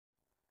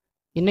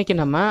இன்னைக்கு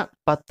நம்ம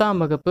 10ஆம்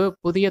வகுப்பு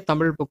புதிய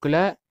தமிழ்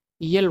புக்கில்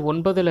இயல்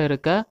 9ல்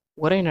இருக்க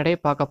உரைநடை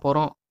பார்க்க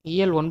போகிறோம்.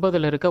 இயல்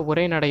 9ல் இருக்க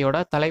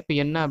உரைநடையோட தலைப்பு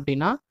என்ன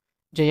அப்படின்னா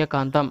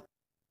ஜெயகாந்தம்.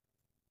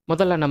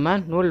 முதல்ல நம்ம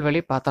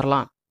நூல்வழி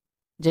பார்த்துடலாம்.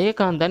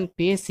 ஜெயகாந்தன்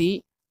பேசி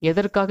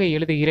எதற்காக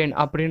எழுதுகிறேன்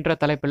அப்படின்ற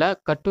தலைப்பில்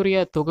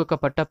கட்டுரையாக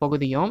தொகுக்கப்பட்ட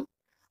பகுதியும்,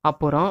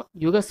 அப்புறம்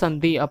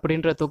யுகசந்தி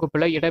அப்படின்ற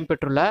தொகுப்பில்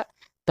இடம்பெற்றுள்ள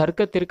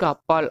தர்க்கத்திற்கு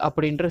அப்பால்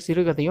அப்படின்ற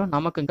சிறுகதையும்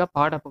நமக்கு இங்கே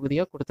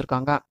பாடப்பகுதியாக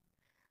கொடுத்துருக்காங்க.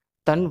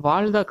 தன்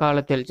வாழ்ந்த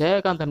காலத்தில்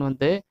ஜெயகாந்தன்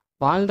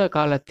வாழ்ந்த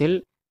காலத்தில்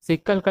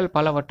சிக்கல்கள்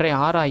பலவற்றை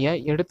ஆராய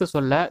எடுத்து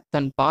சொல்ல,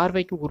 தன்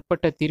பார்வைக்கு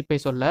உட்பட்ட தீர்ப்பை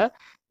சொல்ல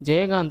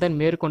ஜெயகாந்தன்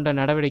மேற்கொண்ட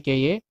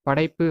நடவடிக்கையே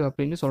படைப்பு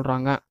அப்படின்னு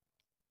சொல்றாங்க.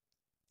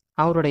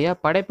 அவருடைய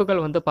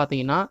படைப்புகள்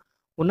பார்த்தீங்கன்னா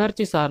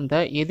உணர்ச்சி சார்ந்த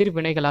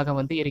எதிர்வினைகளாக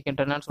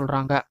இருக்கின்றன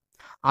சொல்றாங்க.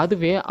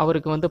 அதுவே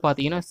அவருக்கு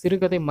பார்த்தீங்கன்னா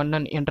சிறுகதை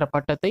மன்னன் என்ற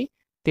பட்டத்தை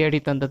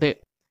தேடி தந்தது.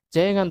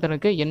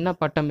 ஜெயகாந்தனுக்கு என்ன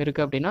பட்டம்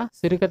இருக்கு அப்படின்னா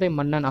சிறுகதை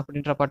மன்னன்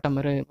அப்படின்ற பட்டம்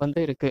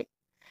இருக்கு.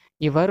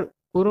 இவர்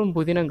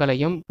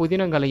புதினங்களையும்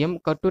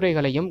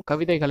கட்டுரைகளையும்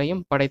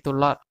கவிதைகளையும்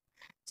படைத்துள்ளார்.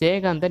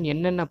 ஜெயகாந்தன்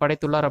என்னென்ன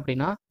படைத்துள்ளார்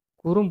அப்படின்னா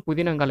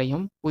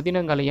புதினங்களையும்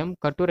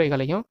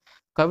கட்டுரைகளையும்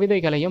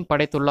கவிதைகளையும்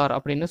படைத்துள்ளார்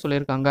அப்படின்னு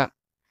சொல்லியிருக்காங்க.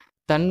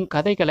 தன்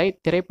கதைகளை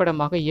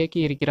திரைப்படமாக இயக்கி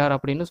இருக்கிறார்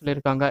அப்படின்னு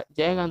சொல்லியிருக்காங்க.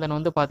 ஜெயகாந்தன்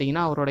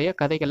பார்த்தீங்கன்னா அவருடைய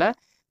கதைகளை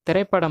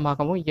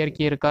திரைப்படமாகவும்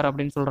இயக்கியிருக்கார்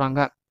அப்படின்னு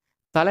சொல்றாங்க.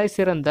 தலை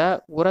சிறந்த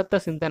உரத்த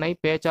சிந்தனை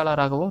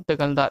பேச்சாளராகவும்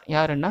திகழ்ந்தார்.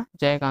 யாருன்னா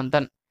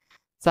ஜெயகாந்தன்.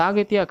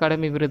 சாகித்ய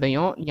அகாடமி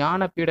விருதையும்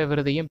ஞானபீட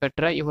விருதையும்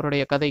பெற்ற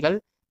இவருடைய கதைகள்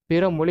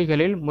பிற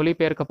மொழிகளில்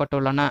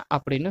மொழிபெயர்க்கப்பட்டுள்ளன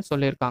அப்படின்னு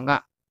சொல்லியிருக்காங்க.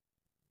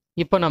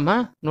 இப்போ நம்ம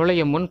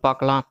நுழைய முன்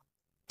பார்க்கலாம்.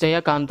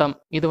 ஜெயகாந்தம்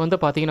இது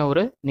பார்த்தீங்கன்னா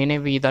ஒரு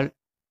நினைவு இதழ்.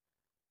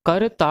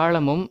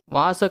 கருத்தாழமும்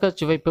வாசக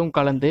சுவைப்பும்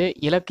கலந்து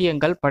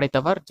இலக்கியங்கள்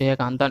படைத்தவர்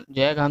ஜெயகாந்தன்.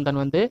 ஜெயகாந்தன்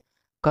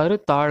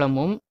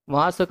கருத்தாழமும்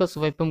வாசக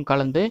சுவைப்பும்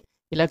கலந்து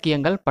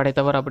இலக்கியங்கள்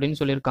படைத்தவர் அப்படின்னு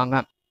சொல்லியிருக்காங்க.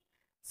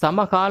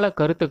 சமகால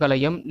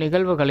கருத்துக்களையும்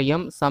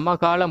நிகழ்வுகளையும்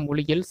சமகால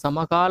மொழியில்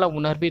சமகால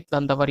உணர்வில்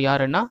தந்தவர்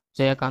யாருன்னா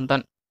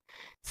ஜெயகாந்தன்.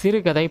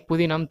 சிறுகதை,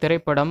 புதினம்,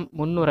 திரைப்படம்,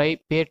 முன்னுரை,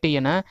 பேட்டி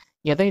என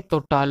எதை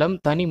தொட்டாலும்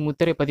தனி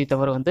முத்திரை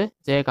பதித்தவர்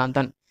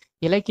ஜெயகாந்தன்.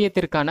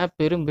 இலக்கியத்திற்கான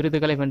பெரும்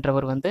விருதுகளை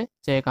வென்றவர்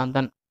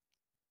ஜெயகாந்தன்.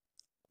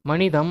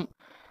 மனிதம்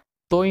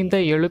தோய்ந்த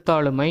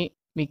எழுத்தாளுமை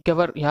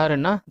மிக்கவர்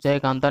யாருன்னா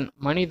ஜெயகாந்தன்.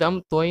 மனிதம்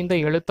தோய்ந்த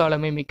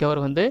எழுத்தாளுமை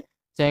மிக்கவர்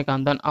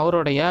ஜெயகாந்தன்.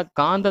 அவருடைய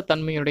காந்த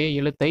தன்மையுடைய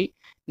எழுத்தை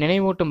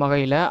நினைவூட்டும்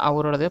வகையில்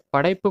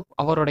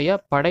அவருடைய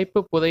படைப்பு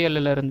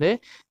புதையலிலிருந்து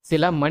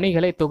சில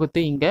மணிகளை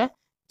தொகுத்து இங்கே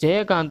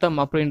ஜெயகாந்தம்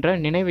அப்படின்ற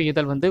நினைவு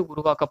இதழ்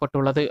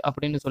உருவாக்கப்பட்டுள்ளது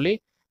அப்படின்னு சொல்லி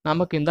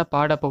நமக்கு இந்த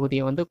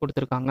பாடப்பகுதியை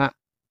கொடுத்துருக்காங்க.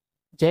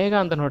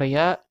 ஜெயகாந்தனுடைய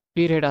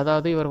பீரியட்,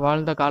 அதாவது இவர்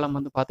வாழ்ந்த காலம்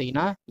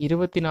பார்த்தீங்கன்னா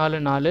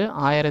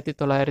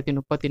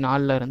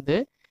 24/4/1934 இருந்து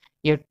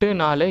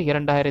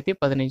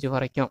 8/4/2015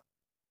 வரைக்கும்.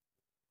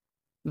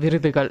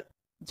 விருதுகள்.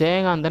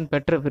 ஜெயகாந்தன்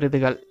பெற்ற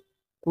விருதுகள்: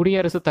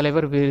 குடியரசுத்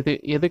தலைவர் விருது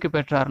எதுக்கு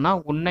பெற்றார்னா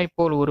உன்னை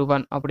போல்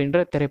ஒருவன் அப்படின்ற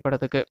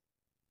திரைப்படத்துக்கு.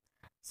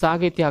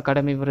 சாகித்ய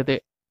அகாடமி விருது,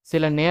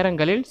 சில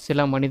நேரங்களில் சில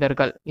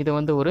மனிதர்கள், இது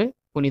ஒரு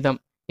புனிதம்,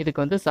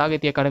 இதுக்கு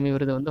சாகித்ய அகாடமி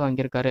விருது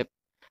வாங்கியிருக்காரு.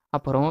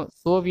 அப்புறம்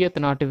சோவியத்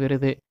நாட்டு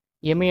விருது,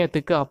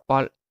 இமயத்துக்கு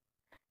அப்பால்,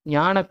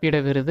 ஞானபீட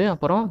விருது,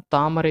 அப்புறம்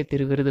தாமரை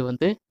திரு விருது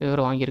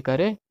இவர்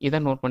வாங்கியிருக்காரு. இதை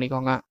நோட்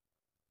பண்ணிக்கோங்க.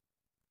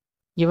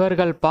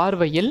 இவர்கள்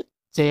பார்வையில்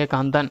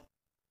ஜெயகாந்தன்.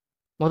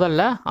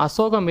 முதல்ல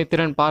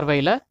அசோகமித்திரன்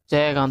பார்வையில்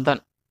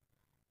ஜெயகாந்தன்.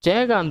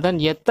 ஜெயகாந்தன்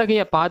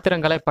எத்தகைய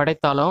பாத்திரங்களை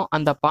படைத்தாலும்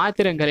அந்த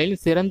பாத்திரங்களில்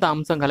சிறந்த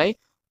அம்சங்களை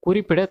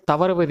குறிப்பிட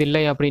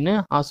தவறுவதில்லை அப்படின்னு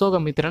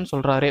அசோகமித்திரன்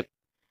சொல்றாரு.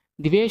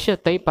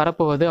 திவேஷத்தை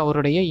பரப்புவது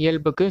அவருடைய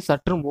இயல்புக்கு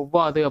சற்றும்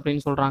ஒவ்வாது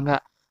அப்படின்னு சொல்றாங்க.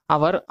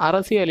 அவர்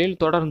அரசியலில்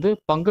தொடர்ந்து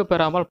பங்கு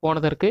பெறாமல்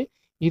போனதற்கு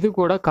இது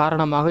கூட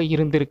காரணமாக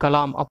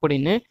இருந்திருக்கலாம்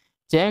அப்படின்னு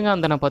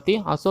ஜெயகாந்தனை பத்தி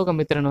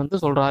அசோகமித்திரன்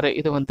சொல்றாரு.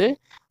 இது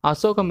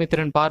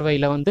அசோகமித்திரன்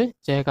பார்வையில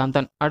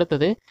ஜெயகாந்தன்.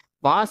 அடுத்தது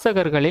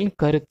வாசகர்களின்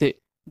கருத்து.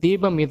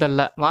 தீபம்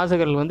இதழில்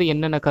வாசகர்கள்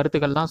என்னென்ன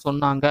கருத்துக்கள்லாம்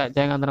சொன்னாங்க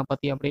ஜெயகாந்தனை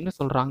பற்றி அப்படின்னு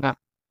சொல்கிறாங்க.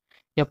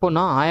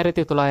 எப்போன்னா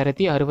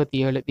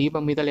 1967.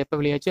 தீபம் இதழ் எப்போ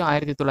வெளியாச்சு?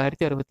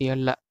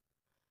 1967.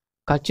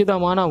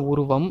 கச்சிதமான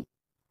உருவம்,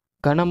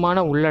 கனமான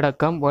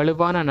உள்ளடக்கம்,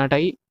 வலுவான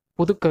நடை,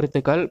 புது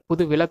கருத்துக்கள்,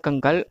 புது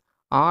விளக்கங்கள்,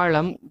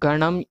 ஆழம்,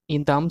 கணம்,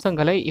 இந்த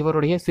அம்சங்களை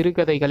இவருடைய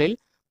சிறுகதைகளில்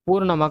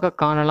பூரணமாக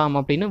காணலாம்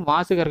அப்படின்னு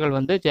வாசகர்கள்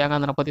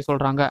ஜெயகாந்தனை பற்றி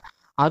சொல்கிறாங்க.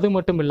 அது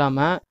மட்டும்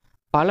இல்லாமல்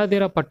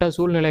பலதரப்பட்ட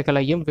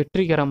சூழ்நிலைகளையும்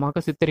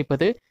வெற்றிகரமாக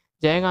சித்தரிப்பது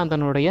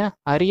ஜெயகாந்தனுடைய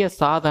அரிய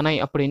சாதனை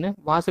அப்படின்னு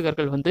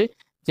வாசகர்கள்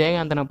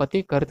ஜெயகாந்தனை பற்றி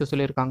கருத்து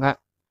சொல்லியிருக்காங்க.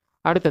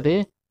 அடுத்தது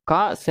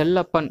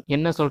செல்லப்பன்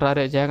என்ன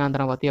சொல்கிறாரு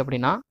ஜெயகாந்தனை பற்றி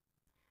அப்படின்னா,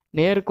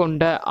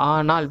 நேர்கொண்ட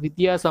ஆனால்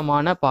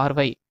வித்தியாசமான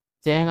பார்வை.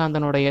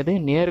 ஜெயகாந்தனுடையது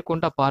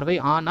நேர்கொண்ட பார்வை,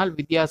 ஆனால்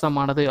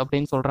வித்தியாசமானது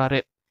அப்படின்னு சொல்கிறாரு.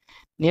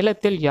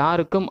 நிலத்தில்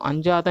யாருக்கும்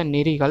அஞ்சாத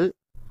நெறிகள்,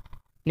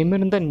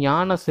 நிமிர்ந்த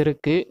ஞான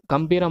செருக்கு,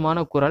 கம்பீரமான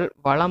குரல்,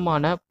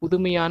 வளமான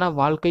புதுமையான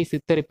வாழ்க்கை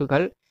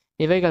சித்தரிப்புகள்,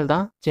 இவைகள்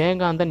தான்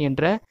ஜெயகாந்தன்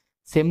என்ற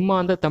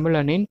செம்மாந்த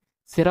தமிழனின்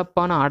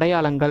சிறப்பான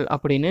அடையாளங்கள்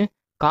அப்படின்னு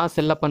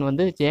செல்லப்பன்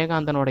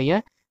ஜெயகாந்தனுடைய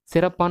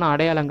சிறப்பான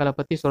அடையாளங்களை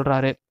பற்றி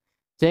சொல்கிறாரு.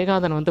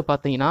 ஜெயகாந்தன்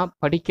பார்த்தீங்கன்னா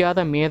படிக்காத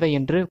மேதை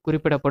என்று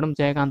குறிப்பிடப்படும்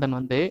ஜெயகாந்தன்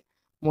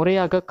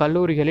முறையாக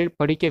கல்லூரிகளில்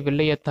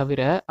படிக்கவில்லையே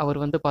தவிர அவர்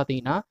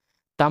பார்த்தீங்கன்னா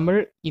தமிழ்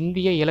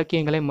இந்திய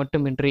இலக்கியங்களை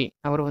மட்டுமின்றி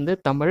அவர் வந்து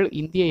தமிழ்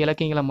இந்திய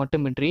இலக்கியங்களை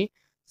மட்டுமின்றி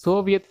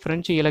சோவியத்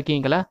பிரெஞ்சு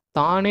இலக்கியங்களை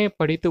தானே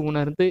படித்து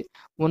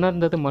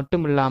உணர்ந்தது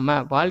மட்டும் இல்லாம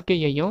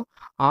வாழ்க்கையையும்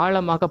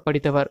ஆழமாக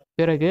படித்தவர்.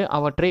 பிறகு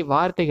அவற்றை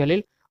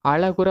வார்த்தைகளில்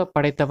அழகுற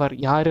படைத்தவர்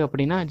யாரு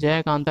அப்படின்னா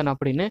ஜெயகாந்தன்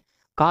அப்படின்னு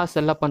கா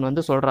செல்லப்பன்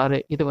வந்து சொல்றாரு.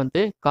 இது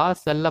வந்து கா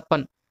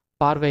செல்லப்பன்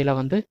பார்வையில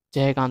வந்து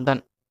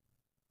ஜெயகாந்தன்.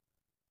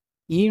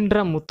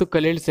 ஈன்ற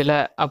முத்துக்களில் சில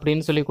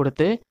அப்படின்னு சொல்லி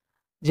கொடுத்து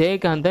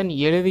ஜெயகாந்தன்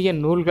எழுதிய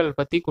நூல்கள்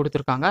பத்தி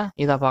கொடுத்துருக்காங்க.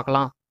 இதை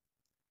பார்க்கலாம்.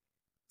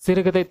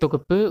 சிறுகதை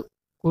தொகுப்பு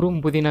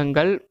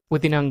குறும்புதினங்கள்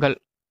புதினங்கள்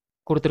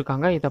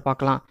கொடுத்துருக்காங்க. இதை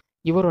பார்க்கலாம்.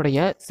 இவருடைய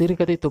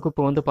சிறுகதை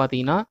தொகுப்பு வந்து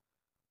பார்த்தீங்கன்னா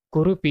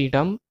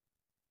குருபீடம்,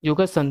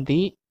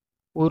 யுகசந்தி,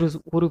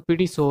 ஒரு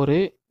பிடி சோறு,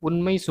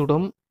 உண்மை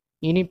சுடும்,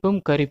 இனிப்பும்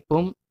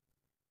கரிப்பும்,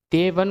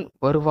 தேவன்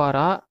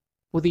வருவாரா,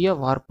 புதிய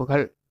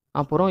வார்ப்புகள்.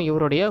 அப்புறம்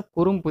இவருடைய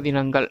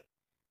குறும்புதினங்கள்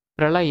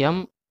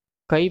பிரளயம்,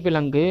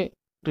 கைவிலங்கு,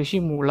 ரிஷி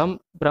மூலம்,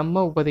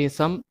 பிரம்ம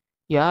உபதேசம்,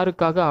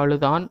 யாருக்காக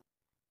அழுதான்,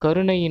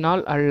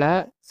 கருணையினால் அல்ல,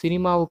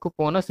 சினிமாவுக்கு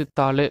போன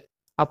சித்தாளு.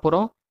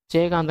 அப்புறம்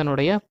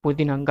ஜெயகாந்தனுடைய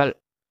புதினங்கள்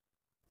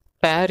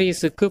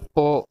பாரிஸுக்கு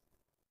போ,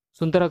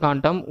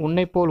 சுந்தரகாண்டம்,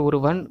 உன்னைப்போல்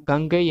ஒருவன்,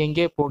 கங்கை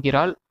எங்கே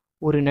போகிறாள்,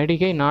 ஒரு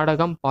நடிகை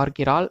நாடகம்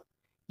பார்க்கிறாள்,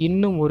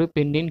 இன்னும் ஒரு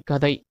பெண்ணின்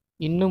கதை,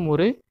 இன்னும்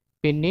ஒரு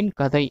பெண்ணின்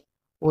கதை,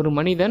 ஒரு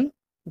மனிதன்,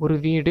 ஒரு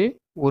வீடு,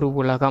 ஒரு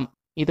உலகம்.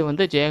 இது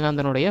வந்து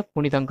ஜெயகாந்தனுடைய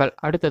புனிதங்கள்.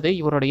 அடுத்தது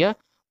இவருடைய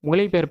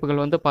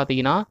மொழிபெயர்ப்புகள் வந்து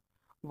பார்த்தீங்கன்னா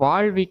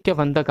வாழ்விக்க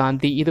வந்த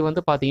காந்தி. இது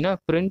வந்து பார்த்தீங்கன்னா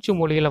பிரெஞ்சு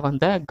மொழியில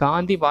வந்த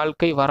காந்தி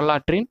வாழ்க்கை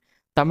வரலாற்றின்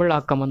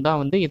தமிழாக்கம் தான்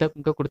வந்து இதை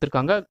இங்கே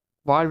கொடுத்துருக்காங்க.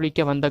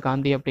 வாழ்விக்க வந்த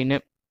காந்தி அப்படின்னு.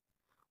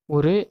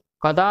 ஒரு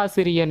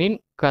கதாசிரியனின்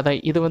கதை.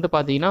 இது வந்து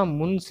பார்த்தீங்கன்னா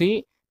முன்சி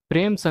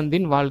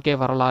பிரேம்சந்தின் வாழ்க்கை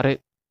வரலாறு.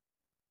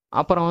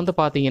 அப்புறம் வந்து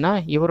பார்த்தீங்கன்னா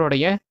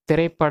இவருடைய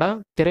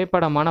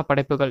திரைப்படமான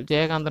படைப்புகள்,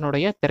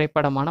 ஜெயகாந்தனுடைய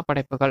திரைப்படமான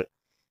படைப்புகள்.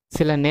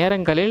 சில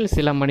நேரங்களில்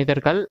சில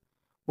மனிதர்கள்,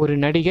 ஒரு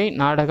நடிகை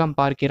நாடகம்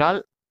பார்க்கிறாள்,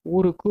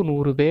 ஊருக்கு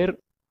 100 பேர்,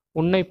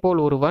 உன்னைப்போல்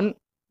ஒருவன்,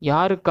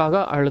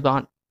 யாருக்காக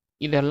அழுதான்.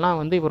 இதெல்லாம்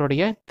வந்து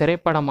இவருடைய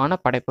திரைப்படமான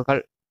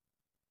படைப்புகள்.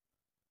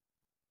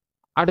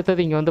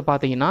 அடுத்தது இங்க வந்து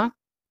பார்த்தீங்கன்னா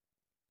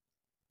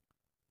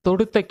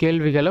தொடுத்த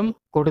கேள்விகளும்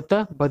கொடுத்த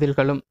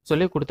பதில்களும்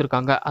சொல்லி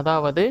கொடுத்துருக்காங்க.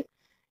 அதாவது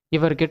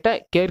இவர்கிட்ட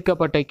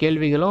கேட்கப்பட்ட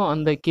கேள்விகளும்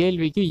அந்த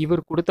கேள்விக்கு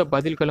இவர் கொடுத்த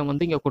பதில்களும்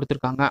வந்து இங்க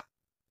கொடுத்துருக்காங்க.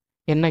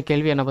 என்ன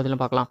கேள்வி என்ன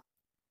பதிலும் பார்க்கலாம்.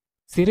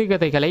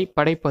 சிறுகதைகளை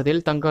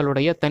படைப்பதில்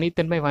தங்களுடைய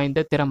தனித்தன்மை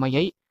வாய்ந்த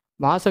திறமையை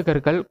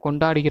வாசகர்கள்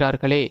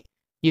கொண்டாடுகிறார்களே,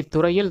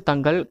 இத்துறையில்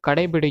தங்கள்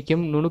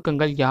கடைபிடிக்கும்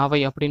நுணுக்கங்கள் யாவை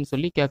அப்படின்னு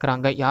சொல்லி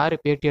கேட்குறாங்க. யார்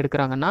பேட்டி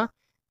எடுக்கிறாங்கன்னா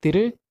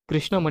திரு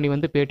கிருஷ்ணமணி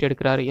வந்து பேட்டி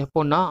எடுக்கிறாரு.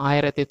 எப்போன்னா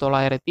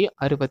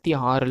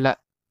 1966.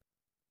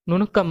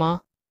 நுணுக்கமா?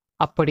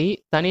 அப்படி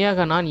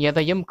தனியாக நான்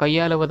எதையும்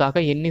கையாளுவதாக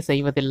எண்ணி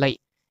செய்வதில்லை.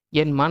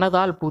 என்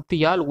மனதால்,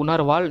 புத்தியால்,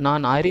 உணர்வால்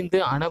நான் அறிந்து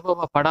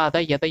அனுபவப்படாத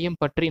எதையும்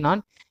பற்றி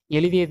நான்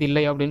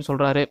எழுதியதில்லை அப்படின்னு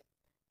சொல்றாரு.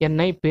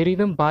 என்னை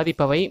பெரிதும்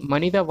பாதிப்பவை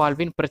மனித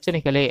வாழ்வின்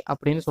பிரச்சனைகளே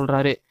அப்படின்னு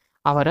சொல்றாரு.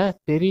 அவரை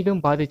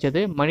பெரிதும்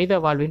பாதிச்சது மனித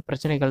வாழ்வின்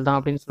பிரச்சனைகள் தான்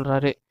அப்படின்னு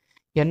சொல்றாரு.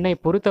 என்னை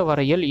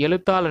பொறுத்தவரையில்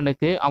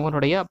எழுத்தாளனுக்கு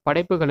அவனுடைய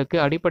படைப்புகளுக்கு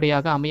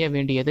அடிப்படையாக அமைய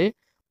வேண்டியது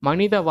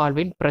மனித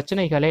வாழ்வின்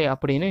பிரச்சனைகளே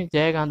அப்படின்னு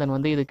ஜெயகாந்தன்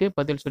வந்து இதுக்கு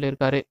பதில்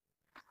சொல்லியிருக்காரு.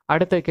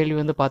 அடுத்த கேள்வி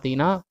வந்து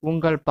பார்த்தீங்கன்னா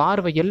உங்கள்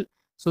பார்வையில்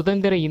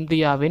சுதந்திர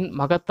இந்தியாவின்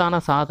மகத்தான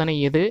சாதனை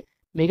எது,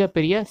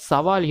 மிகப்பெரிய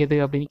சவால் எது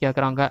அப்படின்னு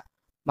கேட்குறாங்க.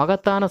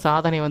 மகத்தான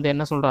சாதனை வந்து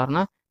என்ன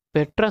சொல்றாருன்னா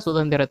பெற்ற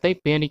சுதந்திரத்தை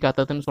பேணி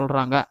காத்ததுன்னு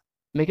சொல்றாங்க.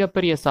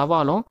 மிகப்பெரிய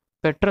சவாலும்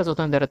பெற்ற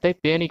சுதந்திரத்தை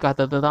பேணி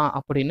காத்தது தான்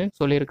அப்படின்னு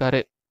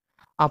சொல்லியிருக்காரு.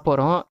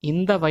 அப்புறம்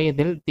இந்த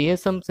வயதில்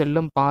தேசம்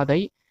செல்லும் பாதை,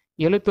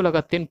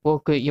 எழுத்துலகத்தின்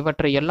போக்கு,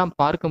 இவற்றை எல்லாம்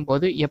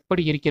பார்க்கும்போது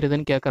எப்படி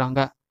இருக்கிறதுன்னு கேட்குறாங்க.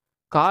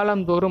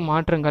 காலந்தோறும்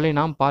மாற்றங்களை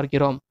நாம்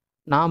பார்க்கிறோம்,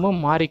 நாமும்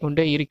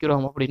மாறிக்கொண்டே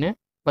இருக்கிறோம் அப்படின்னு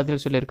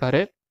பதில்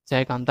சொல்லியிருக்காரு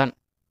ஜெயகாந்தன்.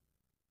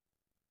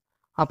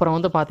 அப்புறம்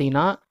வந்து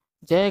பார்த்தீங்கன்னா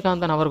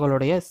ஜெயகாந்தன்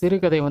அவர்களுடைய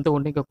சிறுகதை வந்து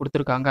ஒன்று இங்கே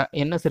கொடுத்துருக்காங்க.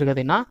 என்ன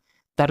சிறுகதைனா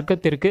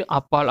தர்க்கத்திற்கு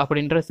அப்பால்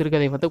அப்படின்ற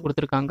சிறுகதை வந்து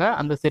கொடுத்துருக்காங்க.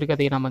 அந்த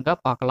சிறுகதையை நம்ம இங்கே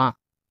பார்க்கலாம்.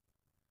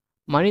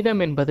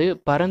 மனிதம் என்பது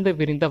பறந்து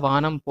விரிந்த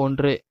வானம்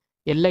போன்று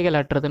எல்லைகள்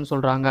அற்றதுன்னு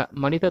சொல்றாங்க.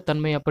 மனித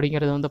தன்மை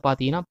அப்படிங்கிறது வந்து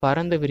பார்த்தீங்கன்னா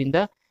பறந்து விரிந்த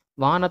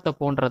வானத்தை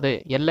போன்றது,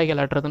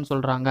 எல்லைகள் அற்றதுன்னு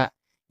சொல்றாங்க.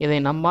 இதை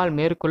நம்மால்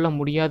மேற்கொள்ள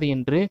முடியாது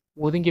என்று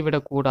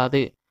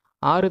ஒதுங்கிவிடக்கூடாது.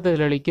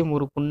 ஆறுதல் அளிக்கும்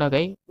ஒரு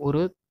புன்னகை,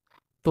 ஒரு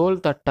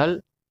தோள் தட்டல்,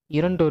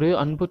 இரண்டொரு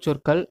அன்பு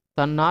சொற்கள்,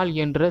 தன்னால்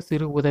என்ற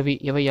சிறு உதவி,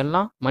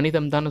 இவையெல்லாம்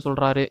மனிதம்தான்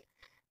சொல்றாரு.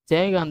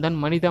 ஜெயகாந்தன்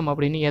மனிதம்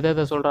அப்படின்னு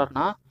எதை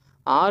சொல்றாருன்னா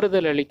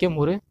ஆறுதல் அளிக்கும்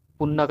ஒரு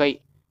புன்னகை,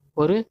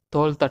 ஒரு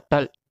தோள்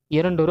தட்டல்,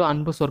 இரண்டொரு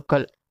அன்பு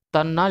சொற்கள்,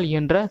 தன்னால்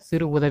என்ற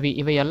சிறு உதவி,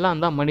 இவையெல்லாம்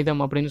தான்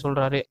மனிதம் அப்படின்னு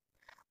சொல்றாரு.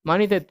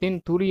 மனிதத்தின்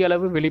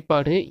துளியளவு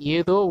வெளிப்பாடு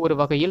ஏதோ ஒரு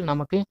வகையில்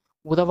நமக்கு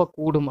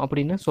உதவக்கூடும்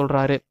அப்படின்னு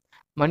சொல்றாரு.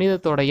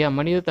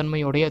 மனித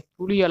தன்மையுடைய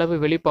துளியளவு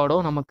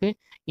வெளிப்பாடும் நமக்கு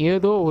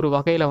ஏதோ ஒரு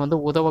வகையில வந்து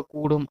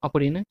உதவக்கூடும்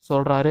அப்படின்னு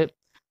சொல்றாரு.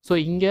 ஸோ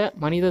இங்க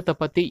மனிதத்தை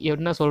பத்தி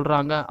என்ன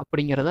சொல்றாங்க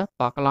அப்படிங்கிறத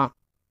பார்க்கலாம்.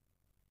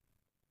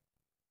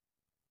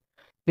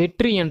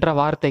 வெற்றி என்ற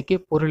வார்த்தைக்கு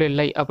பொருள்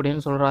இல்லை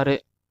அப்படின்னு சொல்றாரு.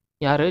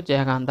 யாரு?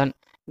 ஜெயகாந்தன்.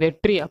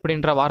 வெற்றி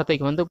அப்படின்ற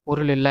வார்த்தைக்கு வந்து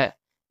பொருள் இல்லை.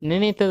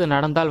 நினைத்தது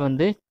நடந்தால்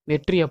வந்து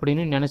வெற்றி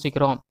அப்படின்னு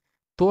நினைச்சுக்கிறோம்.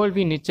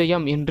 தோல்வி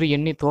நிச்சயம் என்று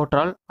எண்ணி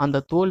தோற்றால்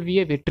அந்த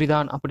தோல்வியே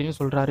வெற்றிதான் அப்படின்னு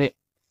சொல்றாரு.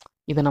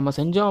 இதை நம்ம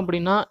செஞ்சோம்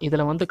அப்படின்னா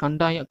இதில் வந்து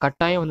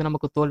கட்டாயம் வந்து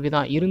நமக்கு தோல்வி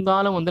தான்.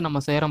 இருந்தாலும் வந்து நம்ம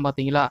செய்கிறோம்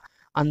பார்த்தீங்களா,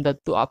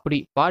 அப்படி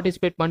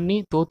பார்ட்டிசிபேட் பண்ணி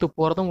தோத்து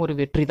போகிறதும் ஒரு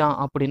வெற்றி தான்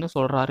அப்படின்னு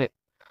சொல்கிறாரு.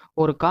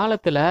 ஒரு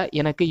காலத்தில்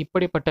எனக்கு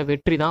இப்படிப்பட்ட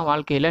வெற்றி தான்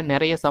வாழ்க்கையில்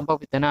நிறைய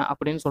சம்பவித்தன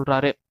அப்படின்னு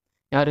சொல்கிறாரு.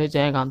 யாரு?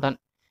 ஜெயகாந்தன்.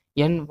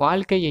 என்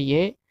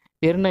வாழ்க்கையையே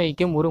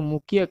நிர்ணயிக்கும் ஒரு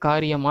முக்கிய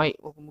காரியமாய்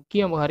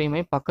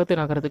பக்கத்து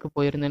நகரத்துக்கு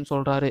போயிருந்தேன்னு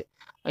சொல்றாரு.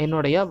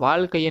 என்னுடைய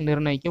வாழ்க்கையை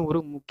நிர்ணயிக்கும் ஒரு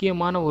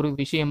முக்கியமான ஒரு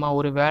விஷயமா,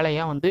 ஒரு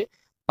வேலையா வந்து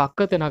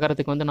பக்கத்து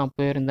நகரத்துக்கு வந்து நான்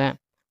போயிருந்தேன்.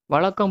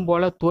 வழக்கம்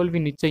போல தோல்வி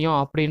நிச்சயம்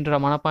அப்படின்ற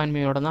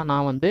மனப்பான்மையோட தான்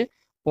நான் வந்து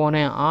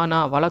போனேன். ஆனா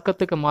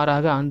வழக்கத்துக்கு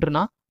மாறாக அன்று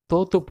நான்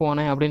தோத்து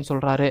போனேன் அப்படின்னு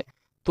சொல்றாரு.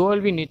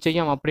 தோல்வி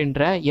நிச்சயம்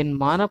அப்படின்ற என்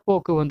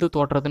மனப்போக்கு வந்து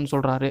தோற்றதுன்னு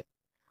சொல்றாரு.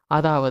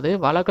 அதாவது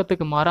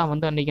வழக்கத்துக்கு மாறா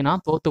வந்து அன்னைக்கு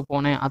நான் தோத்து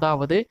போனேன்.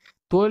 அதாவது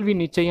தோல்வி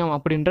நிச்சயம்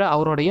அப்படின்ற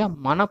அவருடைய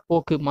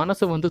மனப்போக்கு,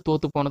 மனசு வந்து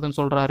தோத்து போனதுன்னு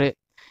சொல்றாரு.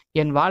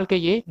 என்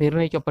வாழ்க்கையே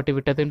நிர்ணயிக்கப்பட்டு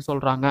விட்டதுன்னு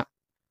சொல்றாங்க.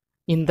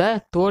 இந்த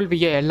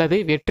தோல்விய அல்லது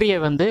வெற்றிய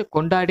வந்து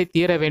கொண்டாடி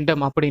தீர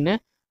வேண்டும் அப்படின்னு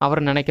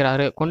அவர்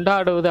நினைக்கிறாரு.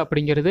 கொண்டாடுவது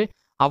அப்படிங்கிறது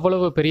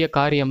அவ்வளவு பெரிய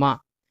காரியமா?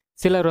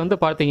 சிலர் வந்து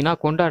பார்த்தீங்கன்னா,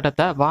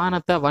 கொண்டாட்டத்த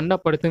வானத்த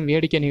வண்ணப்படுத்தும்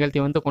வேடிக்கை நிகழ்த்தி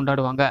வந்து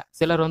கொண்டாடுவாங்க.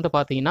 சிலர் வந்து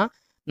பார்த்தீங்கன்னா,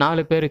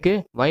 4 பேருக்கு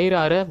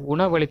வயிறார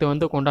உணவளித்து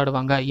வந்து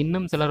கொண்டாடுவாங்க.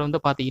 இன்னும் சிலர் வந்து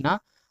பார்த்தீங்கன்னா,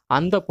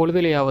 அந்த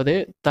பொழுதிலேயாவது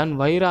தன்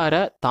வயிறார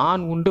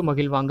தான் உண்டு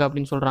மகிழ்வாங்க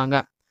அப்படின்னு சொல்றாங்க.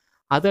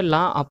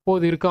 அதெல்லாம்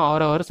அப்போது இருக்கும்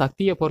அவரவர்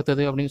சக்திய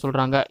பொறுத்தது அப்படின்னு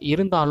சொல்றாங்க.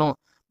 இருந்தாலும்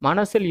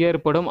மனசில்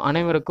ஏற்படும்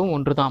அனைவருக்கும்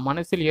ஒன்றுதான்.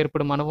 மனசில்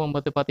ஏற்படும் அனுபவம்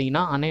வந்து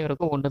பார்த்தீங்கன்னா,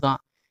 அனைவருக்கும் ஒண்ணுதான்.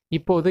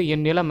 இப்போது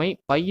என் நிலைமை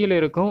பையில்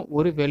இருக்கும்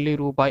ஒரு வெள்ளி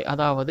ரூபாய்,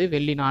 அதாவது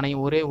வெள்ளி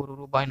நாணயம், ஒரே ஒரு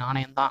ரூபாய்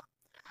நாணயம் தான்.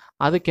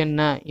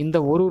 அதுக்கென்ன இந்த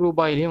ஒரு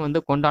ரூபாயிலயும்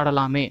வந்து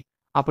கொண்டாடலாமே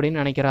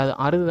அப்படின்னு நினைக்கிறாரு.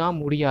 அதுதான்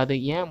முடியாது.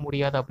 ஏன்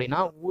முடியாது அப்படின்னா,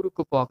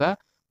 ஊருக்கு போக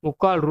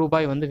 3/4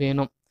 ரூபாய் வந்து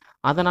வேணும்.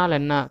 அதனால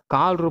என்ன,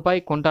 கால்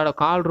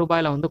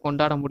ரூபாயில வந்து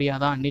கொண்டாட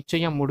முடியாதா?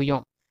 நிச்சயம்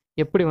முடியும்.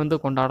 எப்படி வந்து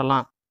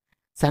கொண்டாடலாம்?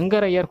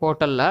 சங்கரையர்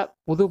ஹோட்டல்ல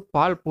புது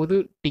பால், புது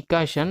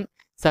டிகாஷன்,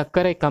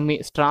 சர்க்கரை கம்மி,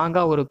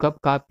 ஸ்ட்ராங்கா ஒரு கப்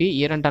காப்பி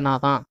 2 அணா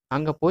தான்.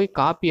 அங்க போய்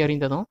காப்பி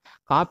அறிந்ததும்,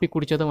 காப்பி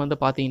குடிச்சதும் வந்து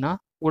பார்த்தீங்கன்னா,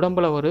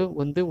 உடம்புல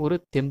ஒரு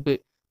தெம்பு.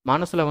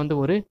 மனசுல வந்து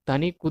ஒரு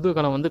தனி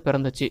குதூகலம் வந்து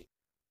பிறந்துச்சு.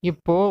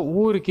 இப்போ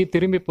ஊருக்கு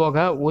திரும்பி போக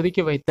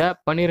ஒதுக்கி வைத்த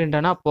 12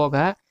 அணா போக,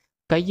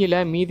 கையில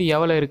மீதி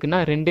எவ்வளோ இருக்குன்னா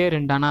 2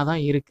 அணா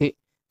தான் இருக்கு.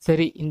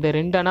 சரி, இந்த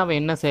 2 அணாவ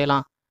என்ன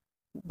செய்யலாம்?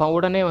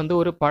 உடனே வந்து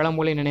ஒரு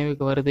பழமொழி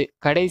நினைவுக்கு வருது.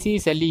 "கடைசி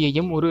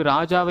சல்லியையும் ஒரு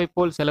ராஜாவைப்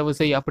போல் செலவு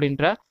செய்"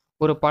 அப்படின்ற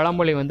ஒரு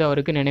பழமொழி வந்து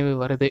அவருக்கு நினைவு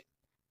வருது.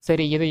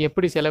 சரி, இதை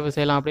எப்படி செலவு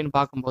செய்யலாம் அப்படின்னு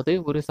பார்க்கும்போது,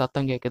 ஒரு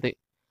சத்தம் கேட்குது.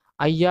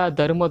 "ஐயா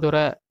தருமதுர,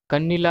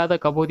 கண்ணில்லாத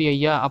கபோதி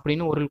ஐயா"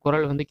 அப்படின்னு ஒரு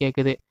குரல் வந்து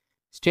கேட்குது.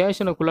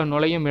 ஸ்டேஷனுக்குள்ள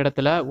நுழையும்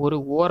இடத்துல ஒரு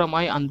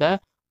ஓரமாய் அந்த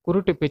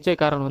குருட்டு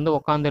பிச்சைக்காரன் வந்து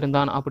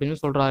உட்கார்ந்திருந்தான் அப்படின்னு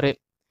சொல்றாரு.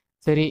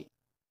 சரி,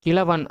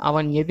 கிழவன்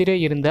அவன் எதிரே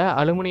இருந்த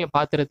அலுமினிய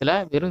பாத்திரத்துல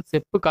வெறும்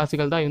செப்பு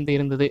காசுகள் தான் வந்து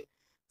இருந்தது.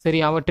 சரி,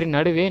 அவற்றின்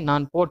நடுவே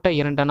நான் போட்ட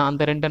 2 அணா,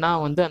 அந்த 2 அணா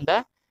வந்து அந்த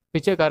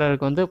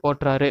பிச்சைக்காரருக்கு வந்து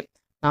போட்டுறாரு.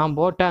 நான்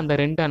போட்ட அந்த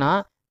 2 அணா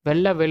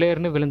வெள்ள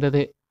வெளேர்ன்னு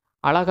விழுந்தது.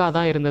 அழகா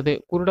தான் இருந்தது.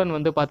 குருடன்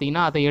வந்து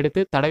பார்த்தீங்கன்னா, அதை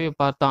எடுத்து தடவி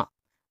பார்த்தான்.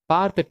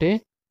 பார்த்துட்டு,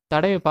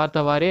 தடவி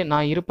பார்த்தவாறே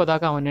நான்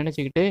இருப்பதாக அவன்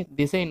நினைச்சுக்கிட்டு,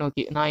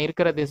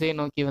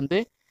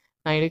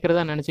 நான்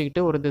இருக்கிறதா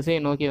நினைச்சுக்கிட்டு ஒரு திசையை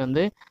நோக்கி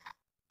வந்து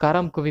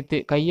கரம் குவித்து,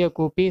 கைய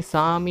கூப்பி,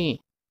 "சாமி,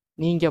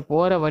 நீங்க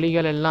போற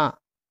வழிகளெல்லாம்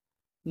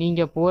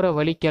நீங்க போற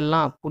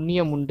வழிக்கெல்லாம்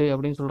புண்ணியம் உண்டு"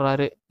 அப்படின்னு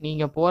சொல்றாரு.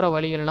 "நீங்க போற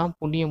வழியெல்லாம்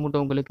புண்ணியம் உண்டு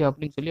உங்களுக்கு"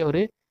 அப்படின்னு சொல்லி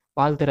அவரு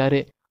வாழ்த்துறாரு.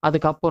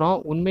 அதுக்கப்புறம்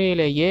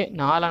உண்மையிலேயே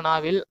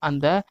நாளனாவில்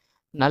அந்த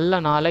நல்ல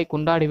நாளை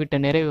கொண்டாடிவிட்ட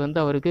நிறைவு வந்து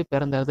அவருக்கு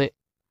பிறந்தது.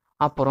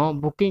 அப்புறம்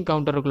புக்கிங்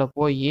கவுண்டருக்குள்ள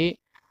போயி,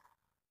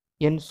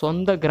 என்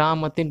சொந்த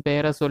கிராமத்தின்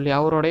பெயர சொல்லி,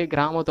 அவருடைய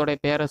கிராமத்தோட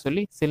பெயர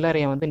சொல்லி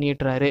சில்லறைய வந்து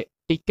நீட்டுறாரு.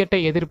 டிக்கெட்டை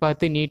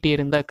எதிர்பார்த்து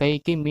நீட்டியிருந்த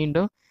கைக்கு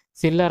மீண்டும்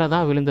சில்லறை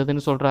தான்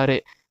விழுந்ததுன்னு சொல்றாரு.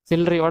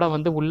 சில்லறையோட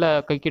வந்து உள்ள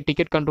கைக்கு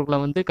டிக்கெட் கவுண்டருக்குள்ள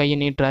வந்து கைய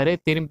நீட்டுறாரு.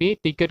 திரும்பி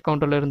டிக்கெட்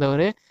கவுண்டர்ல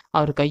இருந்தவரு,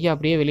 அவர் கைய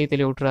அப்படியே வெளிய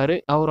தள்ளி விட்டுறாரு.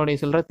 அவருடைய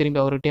சில்லறை திரும்பி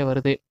அவர்கிட்டயே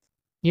வருது.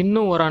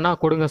 "இன்னும் 1 அணா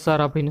கொடுங்க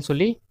சார்" அப்படின்னு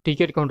சொல்லி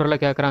டிக்கெட் கவுண்டர்ல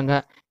கேட்குறாங்க.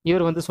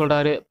 இவர் வந்து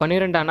சொல்றாரு,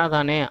 "12 அணா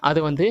தானே,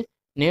 அது வந்து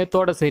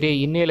நேத்தோட சரி,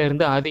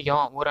 இன்னையிலிருந்து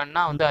அதிகம். 1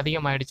 அணா வந்து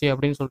அதிகமாயிடுச்சு"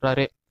 அப்படின்னு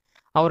சொல்றாரு.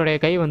 அவருடைய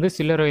கை வந்து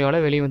சில்லறையோட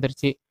வெளிய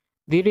வந்துருச்சு.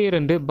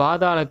 திடீரென்று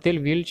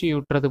பாதாளத்தில்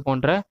வீழ்ச்சியுற்றது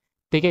போன்ற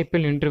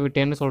திகைப்பில் நின்று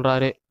விட்டேன்னு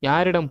சொல்றாரு.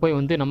 யாரிடம் போய்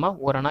வந்து நம்ம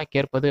 1 அணா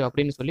கேட்பது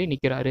அப்படின்னு சொல்லி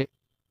நிக்கிறாரு.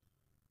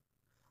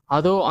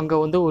 அதோ அங்க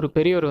வந்து ஒரு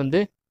பெரியவர் வந்து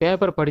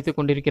பேப்பர் படித்துக்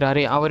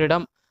கொண்டிருக்கிறாரே,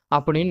 அவரிடம்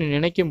அப்படின்னு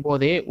நினைக்கும்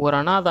போதே, 1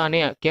 அணா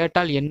தானே,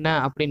 கேட்டால் என்ன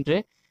அப்படின்று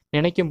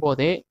நினைக்கும்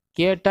போதே,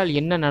 கேட்டால்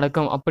என்ன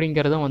நடக்கும்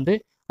அப்படிங்கிறதும் வந்து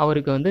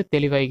அவருக்கு வந்து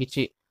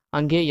தெளிவாகிச்சு.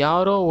 அங்கே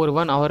யாரோ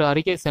ஒருவன் அவர்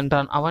அருகே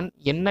சென்றான். அவன்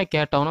என்ன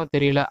கேட்டானோ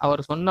தெரியல.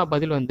 அவர் சொன்ன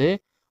பதில் வந்து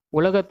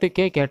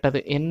உலகத்துக்கே கேட்டது.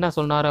 என்ன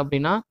சொன்னாரு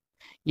அப்படின்னா,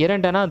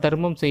 "2 அணா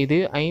தர்மம் செய்து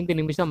 5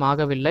 நிமிஷம்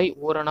ஆகவில்லை.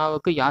 1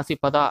 அணாவுக்கு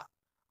யாசிப்பதா?"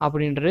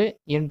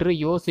 என்று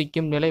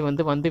யோசிக்கும் நிலை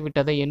வந்து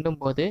வந்துவிட்டதை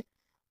எண்ணும்போது,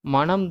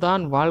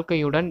 மனம்தான்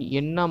வாழ்க்கையுடன்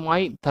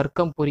என்னமாய்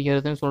தர்க்கம்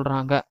புரிகிறதுன்னு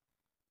சொல்றாங்க.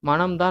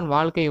 மனம்தான்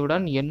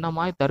வாழ்க்கையுடன்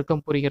என்னமாய்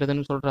தர்க்கம்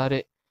புரிகிறதுன்னு சொல்றாரு.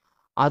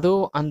 அதோ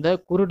அந்த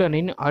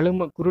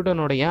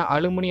குருடனுடைய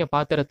அலுமினிய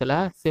பாத்திரத்துல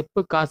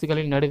செப்பு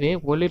காசுகளின் நடுவே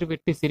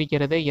ஒளிர்விட்டு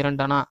சிரிக்கிறதே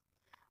 2 அணா.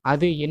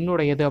 அது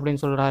என்னுடையது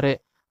அப்படின்னு சொல்றாரு.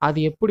 அது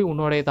எப்படி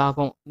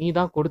உன்னுடையதாகும்? நீ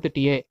தான்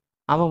கொடுத்துட்டியே.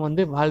 அவன்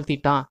வந்து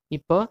வாழ்த்திட்டான்.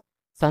 இப்போ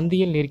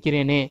சந்தியில்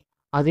நிற்கிறேனே,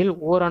 அதில்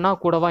ஓரணா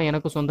கூடவா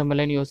எனக்கு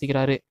சொந்தமில்லைன்னு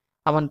யோசிக்கிறாரு.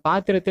 அவன்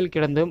பாத்திரத்தில்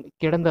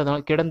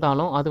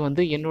கிடந்தாலும் அது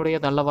வந்து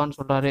என்னுடையதல்லவான்னு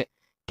சொல்றாரு.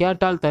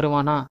 கேட்டால்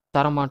தருவானா?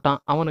 தரமாட்டான்.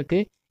 அவனுக்கு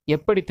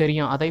எப்படி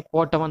தெரியும் அதை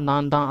போட்டவன்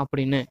நான் தான்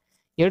அப்படின்னு.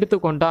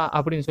 எடுத்துக்கொண்டா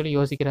அப்படின்னு சொல்லி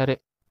யோசிக்கிறாரு.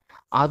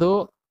 அதோ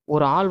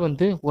ஒரு ஆள்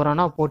வந்து ஒரு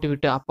அணா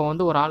போட்டுவிட்டு அப்போ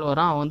வந்து ஒரு ஆள்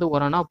வரான். அவன் வந்து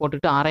ஒரு அணா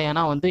போட்டுட்டு அரை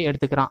அணா வந்து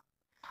எடுத்துக்கிறான்.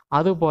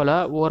 அதுபோல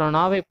ஒரு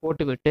அணாவை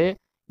போட்டுவிட்டு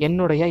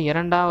என்னுடைய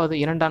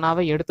இரண்டு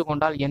அணாவை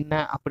எடுத்துக்கொண்டால் என்ன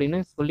அப்படின்னு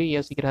சொல்லி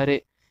யோசிக்கிறாரு.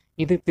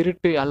 இது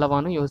திருட்டு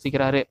அல்லவான்னு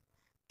யோசிக்கிறாரு.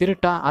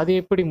 திருட்டா? அது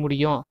எப்படி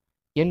முடியும்?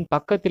 என்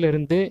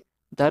பக்கத்திலிருந்து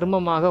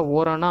தர்மமாக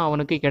ஓரணா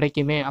அவனுக்கு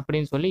கிடைக்குமே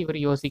அப்படின்னு சொல்லி இவர்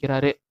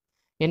யோசிக்கிறாரு.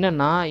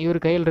 என்னன்னா, இவர்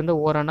கையில இருந்த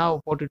ஓரணாவை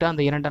போட்டுட்டு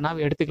அந்த 2 அணாவை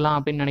எடுத்துக்கலாம்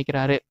அப்படின்னு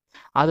நினைக்கிறாரு.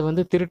 அது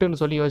வந்து திருட்டுன்னு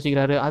சொல்லி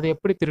யோசிக்கிறாரு. அது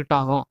எப்படி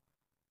திருட்டாகும்?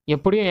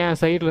 எப்படியும் என்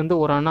சைடுல இருந்து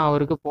ஒரு அணா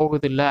அவருக்கு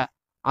போகுதில்ல.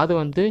 அது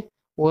வந்து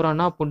ஒரு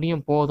அணா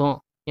புண்ணியம் போதும்.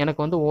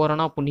 எனக்கு வந்து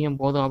ஓரணா புண்ணியம்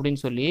போதும்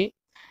அப்படின்னு சொல்லி,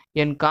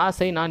 என்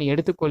காசை நான்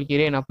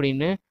எடுத்துக்கொள்கிறேன்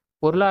அப்படின்னு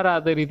பொருளாதார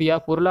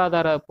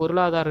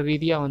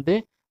ரீதியா வந்து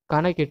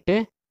கணக்கிட்டு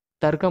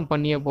தர்க்கம்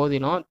பண்ணிய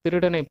போதிலும்,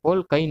 திருடனைப்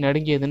போல் கை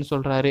நடுங்கியதுன்னு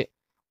சொல்றாரு.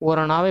 ஒரு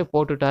அணாவை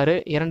போட்டுட்டாரு.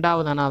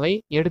 2வது அணாவை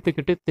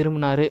எடுத்துக்கிட்டு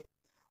திரும்புனாரு.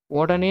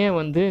 உடனே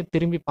வந்து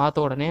திரும்பி பார்த்த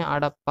உடனே,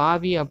 "அட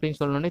பாவி!" அப்படின்னு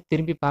சொன்னோனே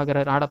திரும்பி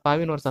பார்க்குறாரு. அட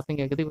பாவின்னு ஒரு சத்தம்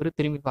கேட்குது. இவரு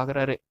திரும்பி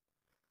பார்க்குறாரு.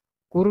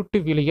 குருட்டு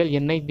விழிகள்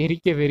என்னை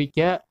வெறிக்க வெறிக்க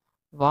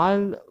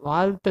வாழ்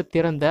வாழ்த்த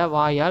திறந்த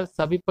வாயால்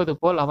சபிப்பது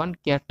போல் அவன்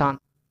கேட்டான்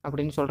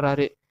அப்படின்னு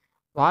சொல்றாரு.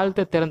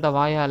 வாழ்த்த திறந்த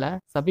வாயால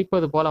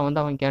சபிப்பது போல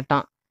வந்து அவன்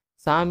கேட்டான்.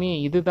 சாமி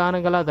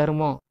இதுதானுங்களா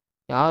தர்மம்?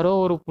 யாரோ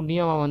ஒரு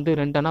புண்ணியவன் வந்து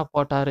 2 அணா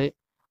போட்டாரு.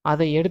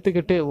 அதை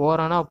எடுத்துக்கிட்டு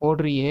ஓரணா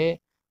போடுறியே,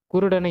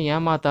 குருடனை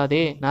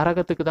ஏமாத்தாதே,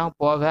 நரகத்துக்கு தான்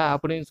போக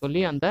அப்படின்னு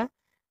சொல்லி அந்த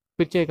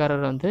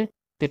பிச்சைக்காரர் வந்து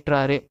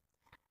திட்டுறாரு.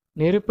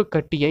 நெருப்பு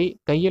கட்டியை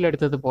கையில்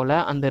எடுத்தது போல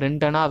அந்த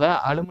 2 அணாவை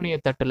அலுமினிய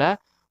தட்டுல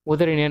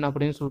உதறினேன்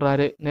அப்படின்னு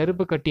சொல்றாரு.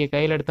 நெருப்பு கட்டியை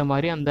கையில் எடுத்த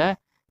மாதிரி அந்த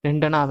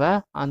 2 அணாவை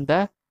அந்த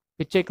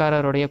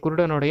பிச்சைக்காரருடைய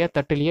குருடனுடைய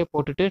தட்டிலேயே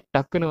போட்டுட்டு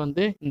டக்குன்னு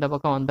வந்து இந்த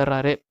பக்கம்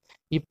வந்துடுறாரு.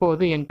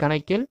 இப்போது என்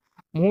கணக்கில்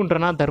 3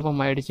 அணா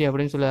தர்மம் ஆயிடுச்சு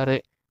அப்படின்னு சொல்றாரு.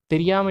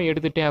 தெரியாம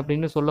எடுத்துட்டேன்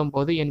அப்படின்னு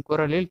சொல்லும்போது என்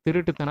குரலில்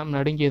திருட்டுத்தனம்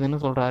நடுங்கியதுன்னு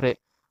சொல்றாரு.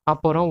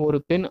 அப்புறம் ஒரு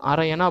பெண்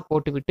அரை அணா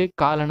போட்டுவிட்டு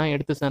 1/4 அணா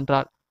எடுத்து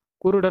சென்றாள்.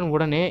 குருடன்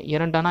உடனே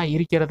 2 அணா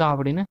இருக்கிறதா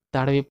அப்படின்னு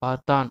தடவி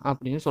பார்த்தான்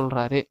அப்படின்னு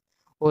சொல்றாரு.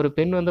 ஒரு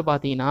பெண் வந்து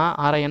பார்த்தீங்கன்னா,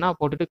 அரை அணா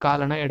போட்டுட்டு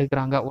 1/4 அணா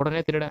எடுக்குறாங்க.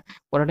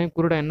 உடனே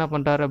குருடன் என்ன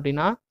பண்றாரு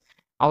அப்படின்னா,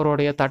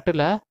 அவருடைய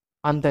தட்டுல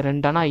அந்த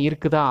 2 அணா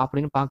இருக்குதா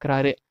அப்படின்னு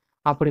பார்க்குறாரு.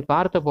 அப்படி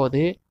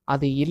பார்த்தபோது,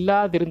 அது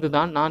இல்லாதிருந்து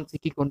தான் நான்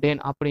சிக்கிக்கொண்டேன்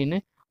அப்படின்னு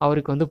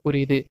அவருக்கு வந்து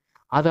புரியுது.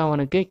 அது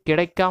அவனுக்கு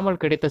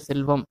கிடைக்காமல் கிடைத்த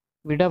செல்வம்.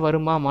 விட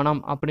வருமா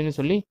மனம் அப்படின்னு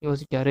சொல்லி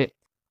யோசிக்காரு.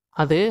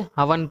 அது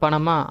அவன்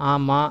பணமா?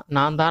 ஆமா.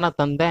 நான் தான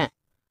தந்தேன்.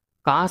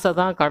 காச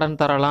தான் கடன்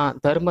தரலாம்.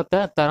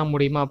 தர்மத்த தர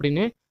முடியுமா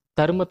அப்படின்னு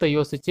தர்மத்த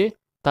யோசிச்சு,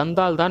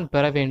 தந்தால் தான்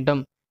பெற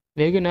வேண்டும்.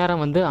 வெகு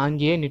நேரம் வந்து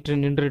அங்கேயே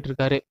நின்றுட்டு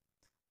இருக்காரு.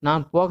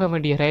 நான் போக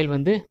வேண்டிய ரயில்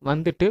வந்து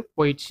வந்துட்டு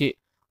போயிடுச்சு.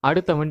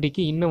 அடுத்த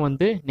வண்டிக்கு இன்னும்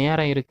வந்து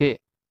நேரம் இருக்கு.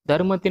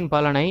 தர்மத்தின்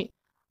பலனை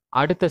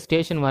அடுத்த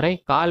ஸ்டேஷன் வரை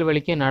கால்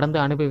வலிக்க நடந்து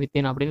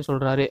அனுபவித்தேன் அப்படின்னு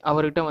சொல்றாரு.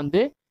 அவர்கிட்ட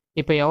வந்து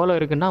இப்ப எவ்வளோ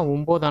இருக்குன்னா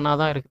 9 அணா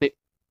தான் இருக்குது.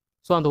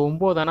 ஸோ அந்த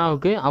 9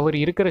 அணாவுக்கு அவர்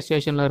இருக்கிற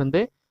ஸ்டேஷன்ல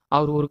இருந்து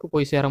அவர் ஊருக்கு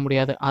போய் சேர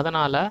முடியாது.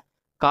 அதனால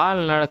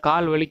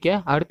கால் வலிக்க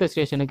அடுத்த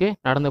ஸ்டேஷனுக்கு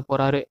நடந்து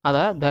போறாரு.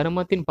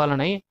 தர்மத்தின்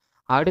பலனை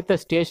அடுத்த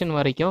ஸ்டேஷன்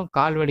வரைக்கும்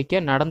கால் வலிக்க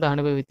நடந்து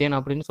அனுபவித்தேன்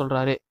அப்படின்னு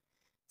சொல்றாரு.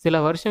 சில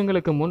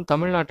வருஷங்களுக்கு முன்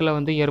தமிழ்நாட்டுல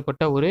வந்து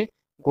ஏற்பட்ட ஒரு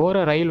கோர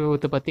ரயில்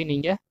விபத்து பத்தி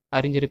நீங்க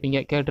அறிஞ்சிருப்பீங்க,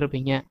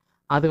 கேட்டிருப்பீங்க.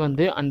 அது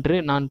வந்து அன்று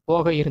நான்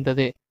போக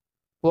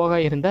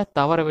இருந்த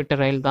தவறவிட்ட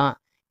ரயில் தான்.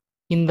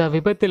 இந்த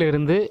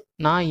விபத்திலிருந்து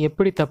நான்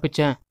எப்படி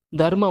தப்பிச்சேன்?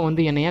 தர்மம்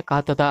வந்து என்னைய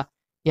காத்ததா?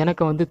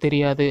 எனக்கு வந்து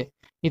தெரியாது.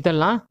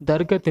 இதெல்லாம்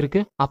தர்க்கத்திற்கு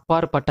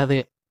அப்பாற்பட்டது.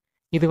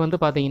 இது வந்து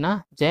பார்த்தீங்கன்னா,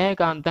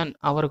 ஜெயகாந்தன்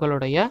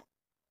அவர்களுடைய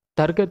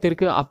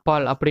தர்க்கத்திற்கு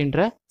அப்பால் அப்படின்ற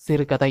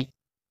சிறுகதை.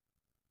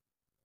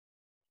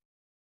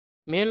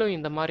 மேலும்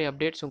இந்த மாதிரி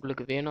அப்டேட்ஸ்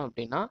உங்களுக்கு வேணும்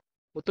அப்படின்னா,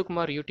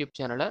 முத்துக்குமார் யூடியூப்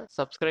சேனலை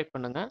சப்ஸ்கிரைப்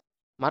பண்ணுங்க.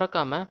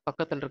 மறக்காம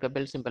பக்கத்தில் இருக்க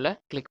பெல் சிம்பலை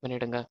கிளிக்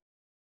பண்ணிடுங்க.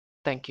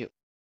 தேங்க்யூ.